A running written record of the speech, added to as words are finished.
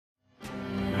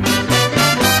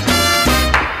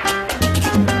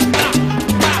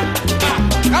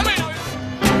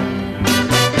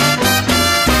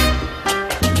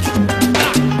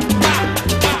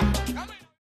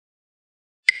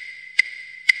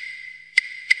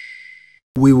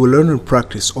We will learn and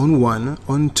practice on 1,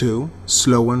 on 2,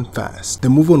 slow and fast. The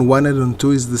move on 1 and on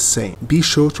 2 is the same. Be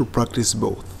sure to practice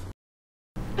both.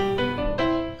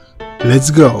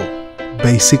 Let's go.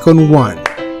 Basic on 1.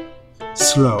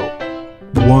 Slow.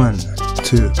 1,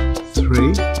 2,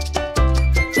 3,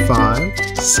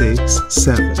 5, 6,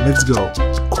 7. Let's go.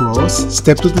 Cross,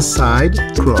 step to the side,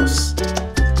 cross.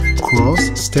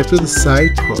 Cross, step to the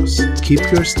side, cross.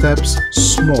 Keep your steps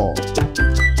small.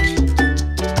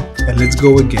 And let's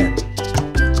go again.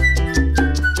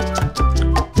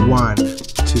 1,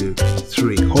 2,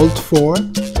 3. Hold 4,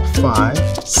 5,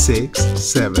 6,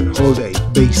 7. Hold 8.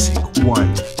 Basic.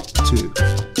 1, 2,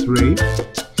 3.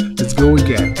 Let's go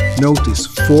again. Notice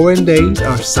 4 and 8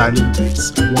 are silent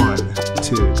beats. 1,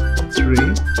 2, 3.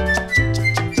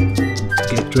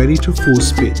 Get ready to full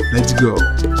speed. Let's go.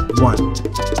 1,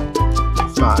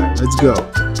 5. Let's go.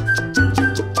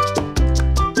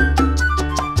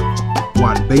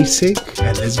 1 basic,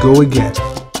 and let's go again.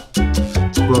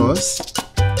 Cross,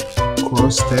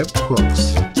 cross, step,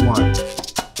 cross. 1.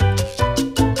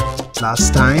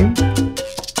 Last time.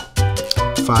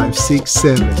 5, 6,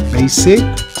 7. Basic.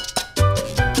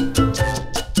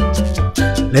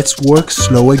 Let's work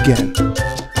slow again.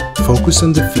 Focus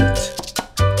on the feet.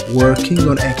 Working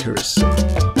on accuracy.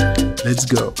 Let's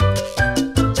go.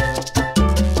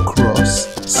 Cross,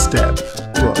 step,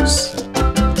 cross.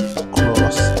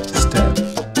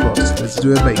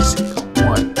 Do a basic.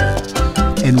 1.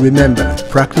 And remember,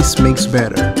 practice makes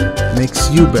better,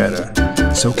 makes you better.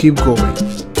 So keep going.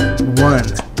 1,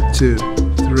 2,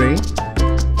 3,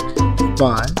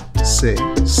 5, 6,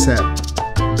 7.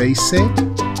 Basic.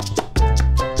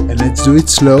 And let's do it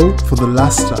slow for the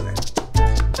last time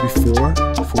before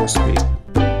full speed.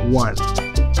 1,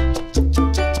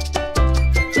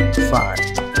 5.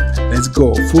 Let's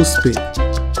go. Full speed.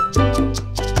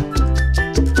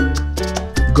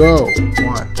 Go.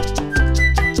 1,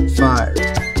 5,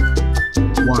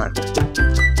 1.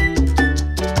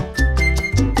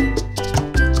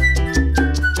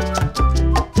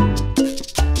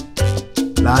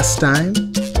 Last time.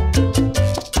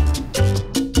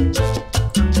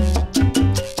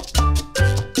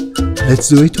 Let's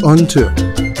do it on 2.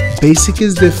 Basic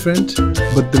is different,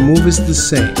 but the move is the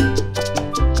same.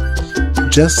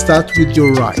 Just start with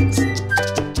your right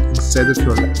instead of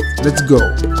your left. Let's go.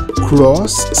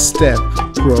 Cross, step,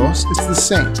 cross, it's the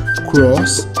same.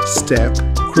 Cross, step,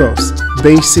 cross.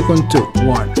 Basic on 2,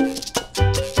 1.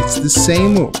 It's the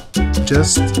same move,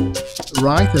 just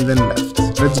right and then left.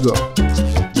 Let's go.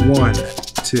 1,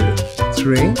 2,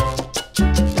 3,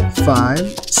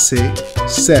 5, 6,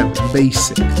 7.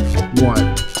 Basic.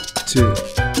 1, 2,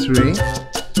 3.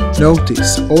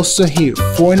 Notice, also here,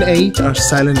 4 and 8 are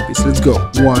silent beats. Let's go.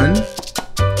 1,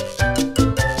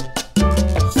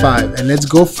 5, and let's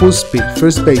go full speed.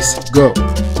 First basic, go.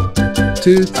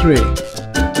 2, 3,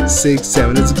 6,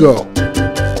 7. Let's go.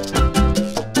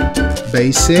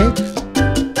 Basic,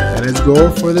 and let's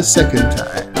go for the second time.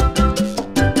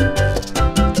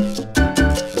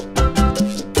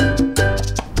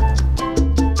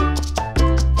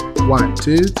 One,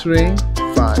 2, 3,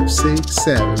 5, 6,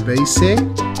 7. Basic.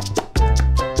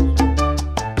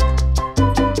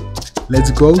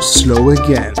 Let's go slow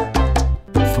again.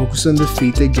 Focus on the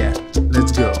feet again.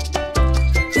 Let's go.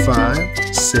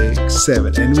 5, 6,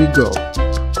 7. And we go.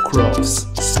 Cross,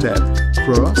 step,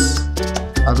 cross.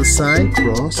 Other side,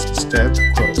 cross, step,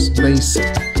 cross.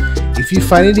 Basic. If you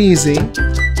find it easy,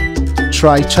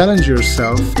 try challenge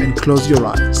yourself and close your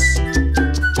eyes.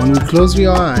 When we close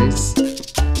your eyes,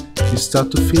 you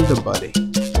start to feel the body.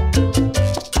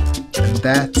 And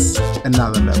that's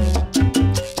another level.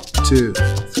 2,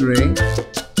 3.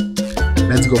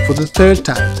 Let's go for the third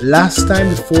time. Last time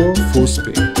before full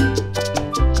speed.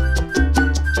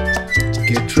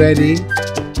 Get ready.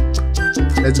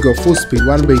 Let's go full speed.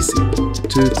 1 basic.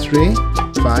 2, 3,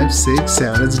 5, 6,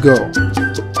 7. Let's go.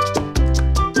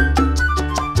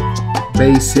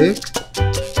 Basic.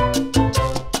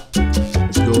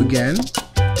 Let's go again.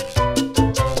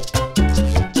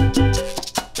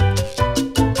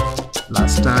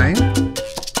 Last time.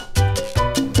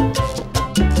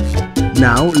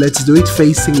 Now let's do it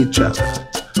facing each other.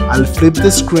 I'll flip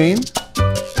the screen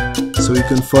so you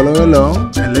can follow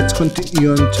along, and let's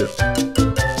continue on 2.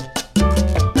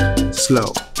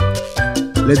 Slow.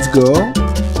 Let's go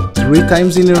 3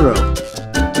 times in a row.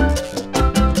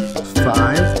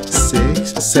 5,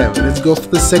 6, 7. Let's go for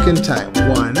the second time.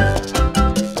 1,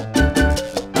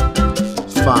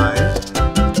 5.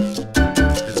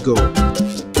 Let's go.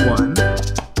 1.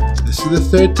 This is the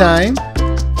third time.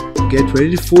 Get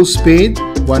ready, full speed,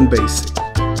 1 basic.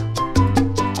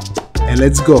 And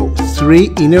let's go.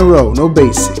 3 in a row, no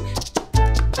basic.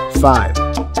 5.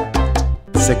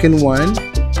 Second one,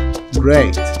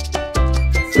 great.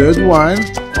 Third one,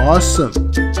 awesome.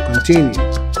 Continue.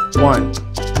 1.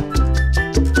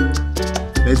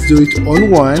 Let's do it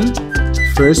on 1.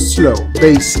 First slow,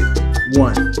 basic.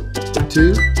 1,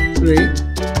 2, 3.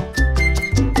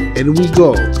 And we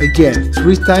go again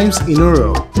 3 times in a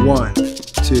row. 1,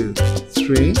 2,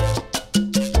 3,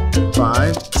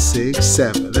 5, 6,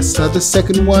 7. Let's start the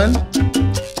second one.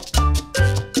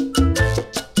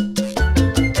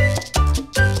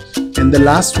 And the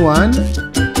last one.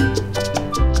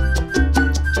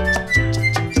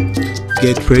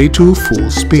 Get ready to full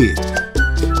speed.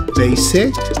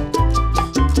 Basic.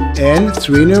 And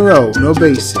 3 in a row, no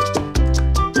basic.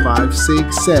 5,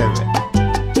 6, 7.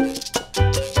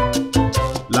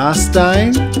 Last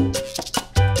time.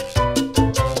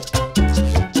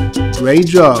 Great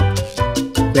job.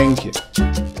 Thank you.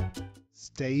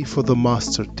 Stay for the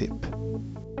master tip.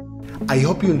 I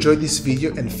hope you enjoyed this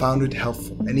video and found it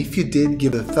helpful. And if you did,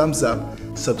 give it a thumbs up,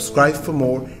 subscribe for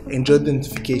more, and join the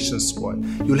notification squad.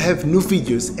 You'll have new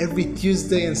videos every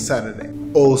Tuesday and Saturday.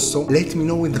 Also, let me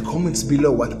know in the comments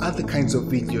below what other kinds of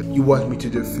videos you want me to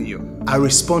do for you. I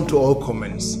respond to all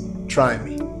comments. Try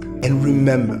me. And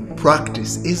remember,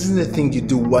 practice isn't the thing you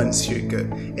do once you're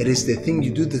good. It is the thing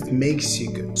you do that makes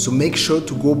you good. So make sure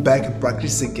to go back and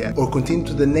practice again or continue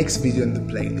to the next video in the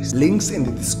playlist. Links in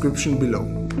the description below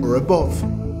or above.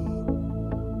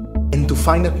 And to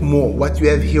find out more what you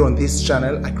have here on this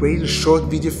channel, I created a short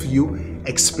video for you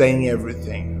explaining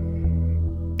everything.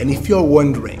 And if you're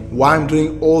wondering why I'm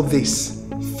doing all this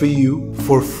for you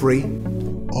for free,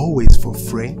 always for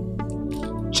free,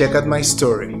 check out my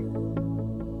story.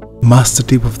 Master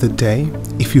tip of the day: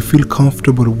 if you feel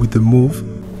comfortable with the move,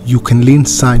 you can lean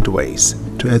sideways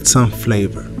to add some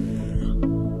flavor.